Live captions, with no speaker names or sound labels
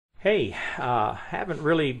Hey, haven't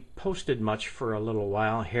really posted much for a little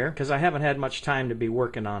while here because I haven't had much time to be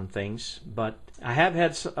working on things, but I have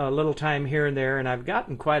had a little time here and there, and I've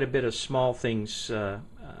gotten quite a bit of small things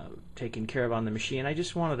taken care of on the machine. I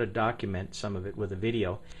just wanted to document some of it with a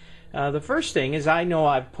video. The first thing is I know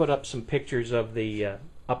I've put up some pictures of the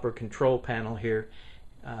upper control panel here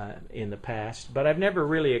in the past, but I've never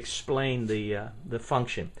really explained the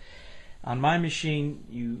function. On my machine,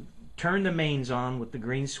 you turn the mains on with the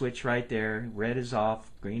green switch right there. Red is off,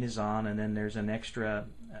 green is on, and then there's an extra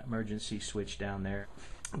emergency switch down there.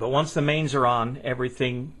 But once the mains are on,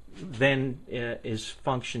 everything then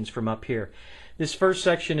functions from up here. This first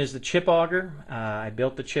section is the chip auger. I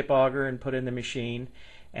built the chip auger and put in the machine,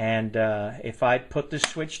 and if I put this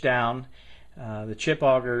switch down, the chip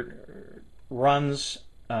auger runs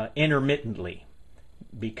intermittently.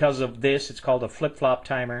 Because of this, it's called a flip-flop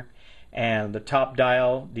timer. And the top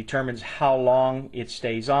dial determines how long it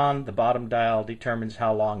stays on, the bottom dial determines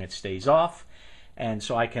how long it stays off, and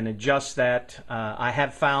so I can adjust that. I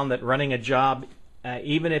have found that running a job,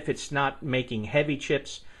 even if it's not making heavy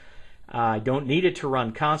chips, I don't need it to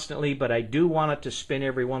run constantly, but I do want it to spin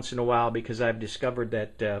every once in a while because I've discovered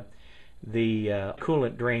that the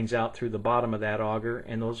coolant drains out through the bottom of that auger,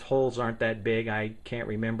 and those holes aren't that big. I can't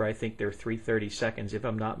remember, I think they're 3/32 if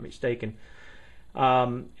I'm not mistaken.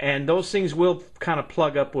 And those things will kind of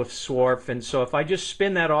plug up with swarf, and so if I just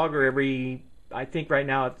spin that auger I think right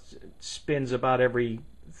now it spins about every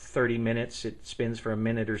 30 minutes. It spins for a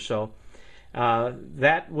minute or so.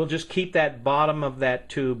 That will just keep that bottom of that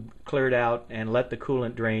tube cleared out and let the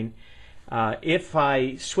coolant drain. If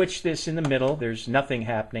I switch this in the middle, there's nothing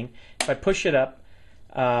happening. If I push it up,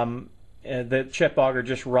 the chip auger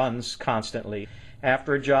just runs constantly.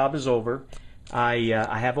 After a job is over, I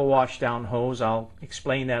have a washdown hose. I'll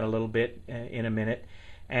explain that a little bit in a minute.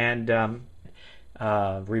 And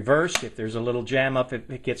reverse, if there's a little jam up, if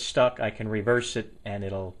it gets stuck, I can reverse it and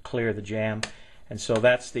it'll clear the jam. And so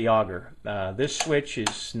that's the auger. This switch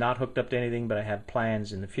is not hooked up to anything, but I have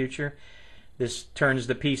plans in the future. This turns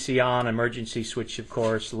the PC on, emergency switch of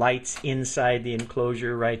course, lights inside the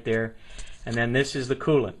enclosure right there. And then this is the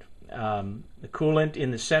coolant. The coolant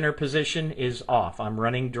in the center position is off. I'm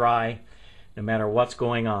running dry. No matter what's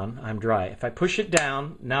going on, I'm dry. If I push it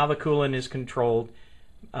down, now the coolant is controlled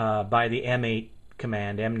by the M8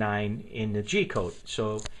 command, M9 in the G code.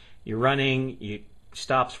 So you're running, it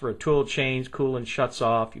stops for a tool change, coolant shuts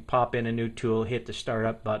off, you pop in a new tool, hit the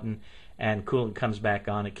startup button, and coolant comes back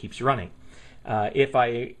on, it keeps running. If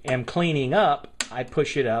I am cleaning up, I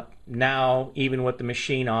push it up. Now, even with the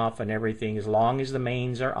machine off and everything, as long as the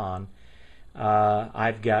mains are on,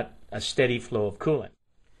 I've got a steady flow of coolant.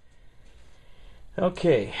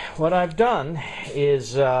 Okay, what I've done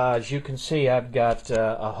is, as you can see, I've got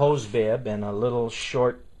a hose bib and a little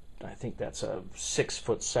short, I think that's a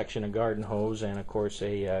 6-foot section of garden hose, and of course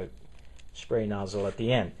a spray nozzle at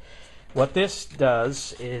the end. What this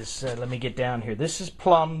does is, let me get down here, this is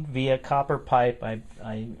plumbed via copper pipe.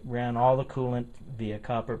 I ran all the coolant via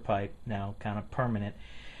copper pipe, now kind of permanent.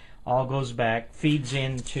 All goes back, feeds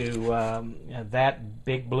into that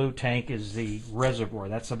big blue tank is the reservoir.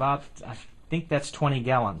 That's about, I think that's 20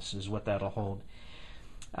 gallons is what that'll hold.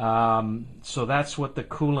 So that's what the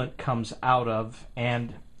coolant comes out of.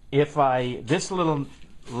 And if this little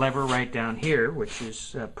lever right down here, which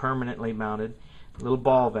is permanently mounted, little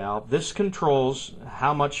ball valve, this controls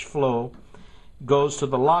how much flow goes to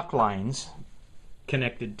the lock lines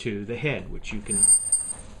connected to the head, which you can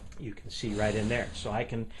see right in there. So I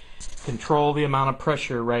can control the amount of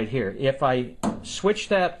pressure right here. If I switch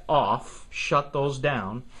that off, shut those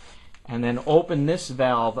down, and then open this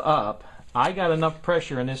valve up, I got enough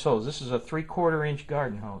pressure in this hose. This is a 3/4 inch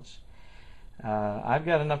garden hose. I've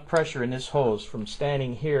got enough pressure in this hose from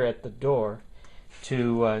standing here at the door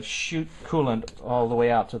to shoot coolant all the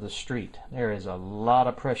way out to the street. There is a lot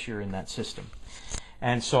of pressure in that system.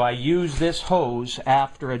 And so I use this hose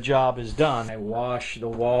after a job is done. I wash the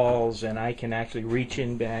walls, and I can actually reach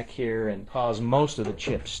in back here and cause most of the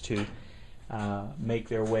chips to make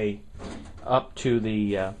their way up to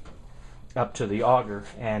the auger,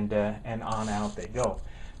 and on out they go.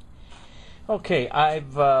 Okay,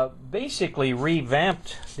 I've basically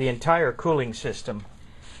revamped the entire cooling system.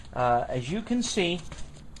 As you can see,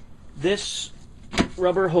 this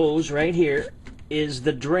rubber hose right here is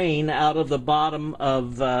the drain out of the bottom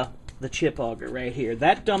of the chip auger right here.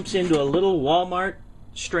 That dumps into a little Walmart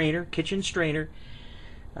strainer, kitchen strainer,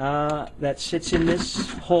 that sits in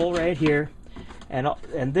this hole right here,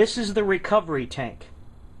 and this is the recovery tank.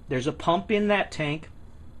 There's a pump in that tank,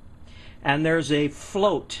 and there's a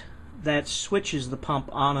float that switches the pump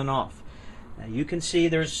on and off. You can see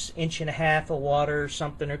there's 1.5 inches of water or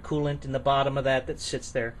something, or coolant in the bottom of that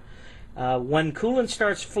sits there. When coolant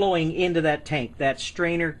starts flowing into that tank, that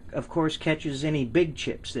strainer of course catches any big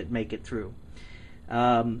chips that make it through.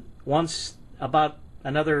 Once about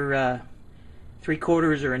another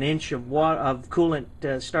 3/4 or an inch of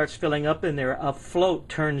coolant starts filling up in there, a float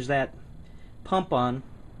turns that pump on,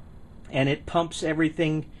 and it pumps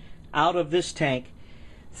everything out of this tank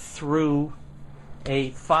through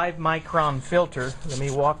a 5-micron filter. Let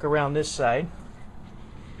me walk around this side.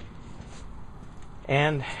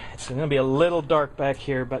 And it's going to be a little dark back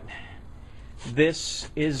here, but this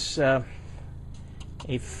is a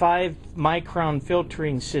 5-micron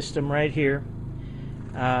filtering system right here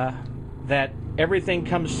that everything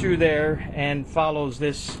comes through there and follows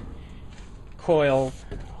this coil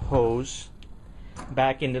hose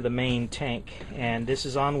back into the main tank. And this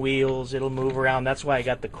is on wheels, it'll move around. That's why I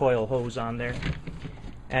got the coil hose on there.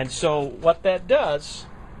 And so what that does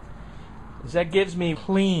is that gives me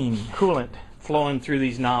clean coolant flowing through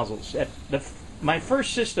these nozzles. My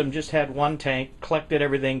first system just had one tank, collected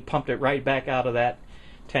everything, pumped it right back out of that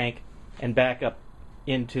tank and back up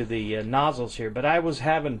into the nozzles here. But I was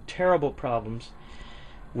having terrible problems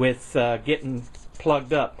with getting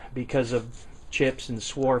plugged up because of chips and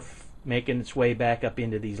swarf making its way back up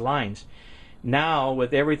into these lines. Now,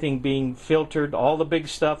 with everything being filtered, all the big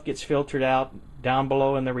stuff gets filtered out down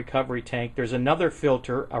below in the recovery tank. There's another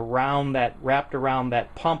filter around that, wrapped around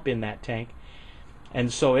that pump in that tank,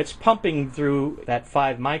 and so it's pumping through that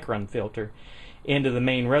 5-micron filter into the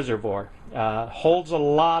main reservoir. Holds a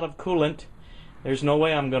lot of coolant. There's no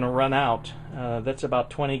way I'm going to run out. That's about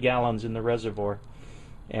 20 gallons in the reservoir,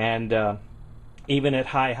 and even at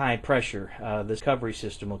high pressure, this recovery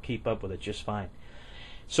system will keep up with it just fine.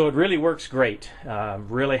 So it really works great.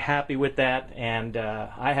 Really happy with that, and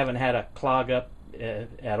I haven't had a clog up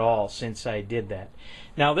at all since I did that.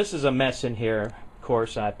 Now this is a mess in here. Of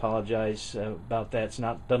course, I apologize about that.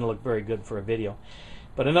 Doesn't look very good for a video.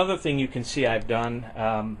 But another thing you can see I've done,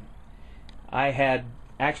 I had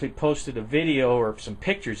actually posted a video, or some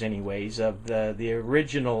pictures anyways, of the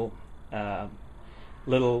original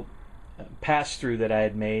little pass-through that I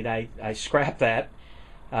had made. I scrapped that,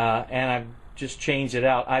 and I've just changed it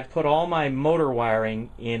out. I've put all my motor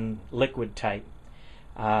wiring in liquid tight.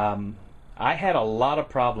 I had a lot of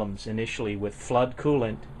problems initially with flood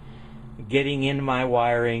coolant getting in my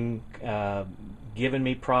wiring, giving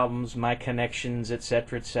me problems, my connections,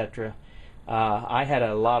 etc., etc. I had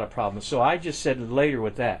a lot of problems, so I just said later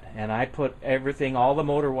with that, and I put everything, all the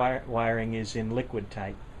motor wiring is in liquid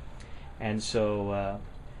tight. And so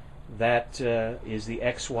that is the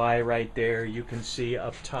XY right there. You can see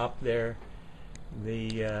up top there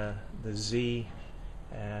the Z,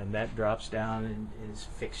 and that drops down and is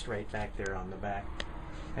fixed right back there on the back.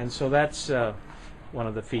 And so that's one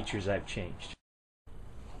of the features I've changed.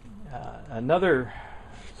 Another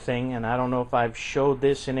thing, and I don't know if I've showed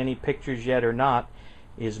this in any pictures yet or not,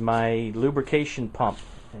 is my lubrication pump.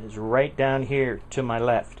 It is right down here to my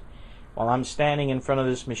left. While I'm standing in front of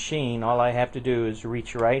this machine, all I have to do is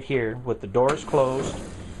reach right here with the doors closed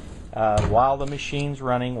while the machine's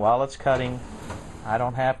running, while it's cutting. I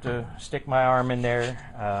don't have to stick my arm in there.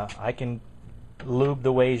 I can lube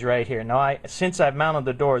the ways right here. Now, since I've mounted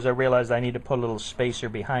the doors, I realized I need to put a little spacer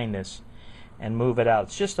behind this and move it out.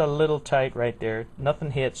 It's just a little tight right there.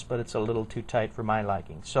 Nothing hits, but it's a little too tight for my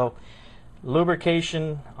liking. So,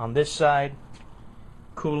 lubrication on this side,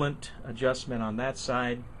 coolant adjustment on that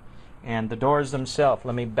side, and the doors themselves.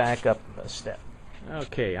 Let me back up a step.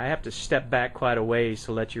 Okay, I have to step back quite a ways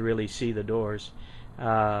to let you really see the doors.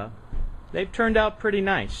 They've turned out pretty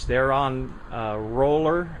nice. They're on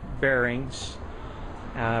roller bearings,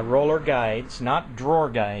 roller guides, not drawer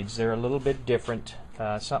guides. They're a little bit different.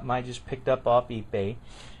 Something I just picked up off eBay.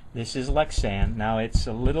 This is Lexan. Now it's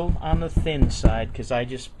a little on the thin side because I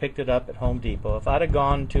just picked it up at Home Depot. If I'd have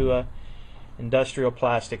gone to Industrial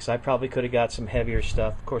Plastics, I probably could have got some heavier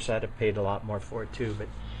stuff. Of course, I'd have paid a lot more for it too. But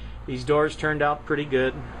these doors turned out pretty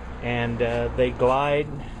good, and they glide.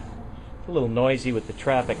 A little noisy with the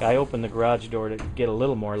traffic. I opened the garage door to get a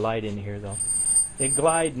little more light in here, though. They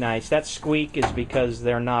glide nice. That squeak is because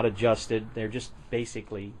they're not adjusted. They're just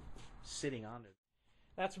basically sitting on it.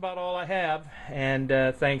 That's about all I have, and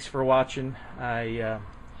thanks for watching.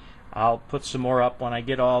 I'll put some more up when I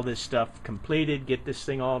get all this stuff completed, get this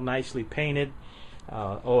thing all nicely painted.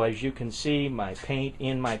 As you can see, my paint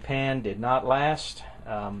in my pan did not last.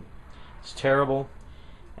 It's terrible.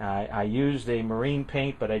 I used a marine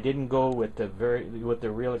paint, but I didn't go with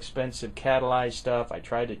the real expensive catalyzed stuff. I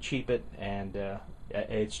tried to cheap it, and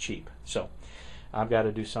it's cheap. So I've got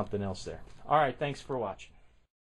to do something else there. All right, thanks for watching.